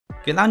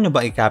Kailangan nyo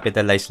ba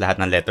i-capitalize lahat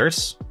ng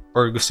letters?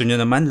 Or gusto nyo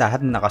naman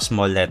lahat na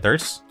naka-small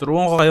letters?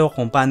 Turuan ko kayo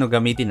kung paano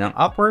gamitin ang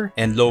upper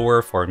and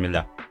lower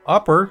formula.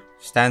 Upper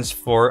stands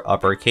for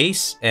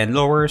uppercase and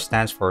lower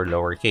stands for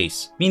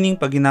lowercase. Meaning,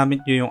 pag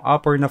ginamit nyo yung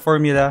upper na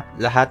formula,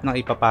 lahat ng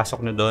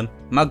ipapasok nyo doon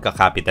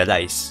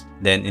magka-capitalize.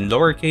 Then in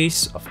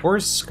lowercase, of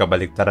course,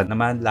 kabaligtaran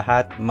naman,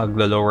 lahat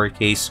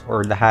maglo-lowercase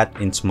or lahat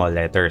in small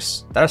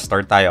letters. Tara,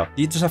 start tayo.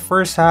 Dito sa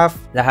first half,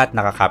 lahat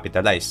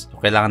naka-capitalize.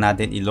 So, kailangan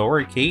natin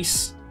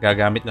i-lowercase.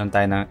 Gagamit lang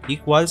tayo ng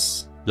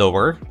equals,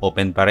 lower,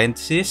 open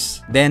parenthesis,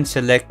 then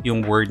select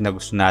yung word na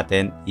gusto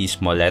natin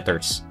i-small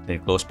letters.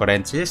 Then close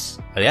parenthesis.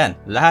 Ayan,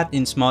 lahat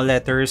in small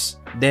letters.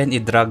 Then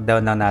i-drag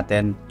down na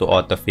natin to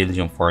autofill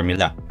yung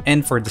formula.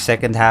 And for the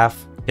second half,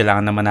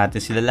 kailangan naman natin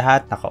sila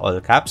lahat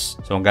naka-all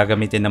caps. So ang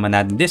gagamitin naman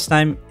natin this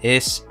time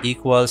is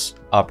equals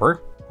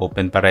upper,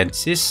 open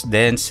parenthesis,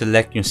 then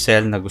select yung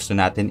cell na gusto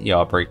natin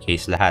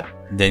i-uppercase lahat.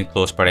 Then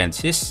close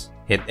parenthesis,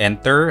 hit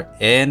enter,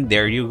 and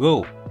there you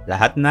go.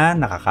 Lahat na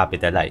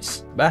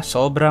nakakapitalize.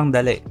 Sobrang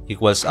dali.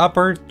 Equals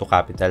upper to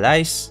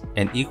capitalize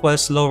and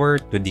equals lower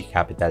to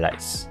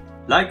decapitalize.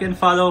 Like and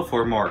follow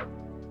for more.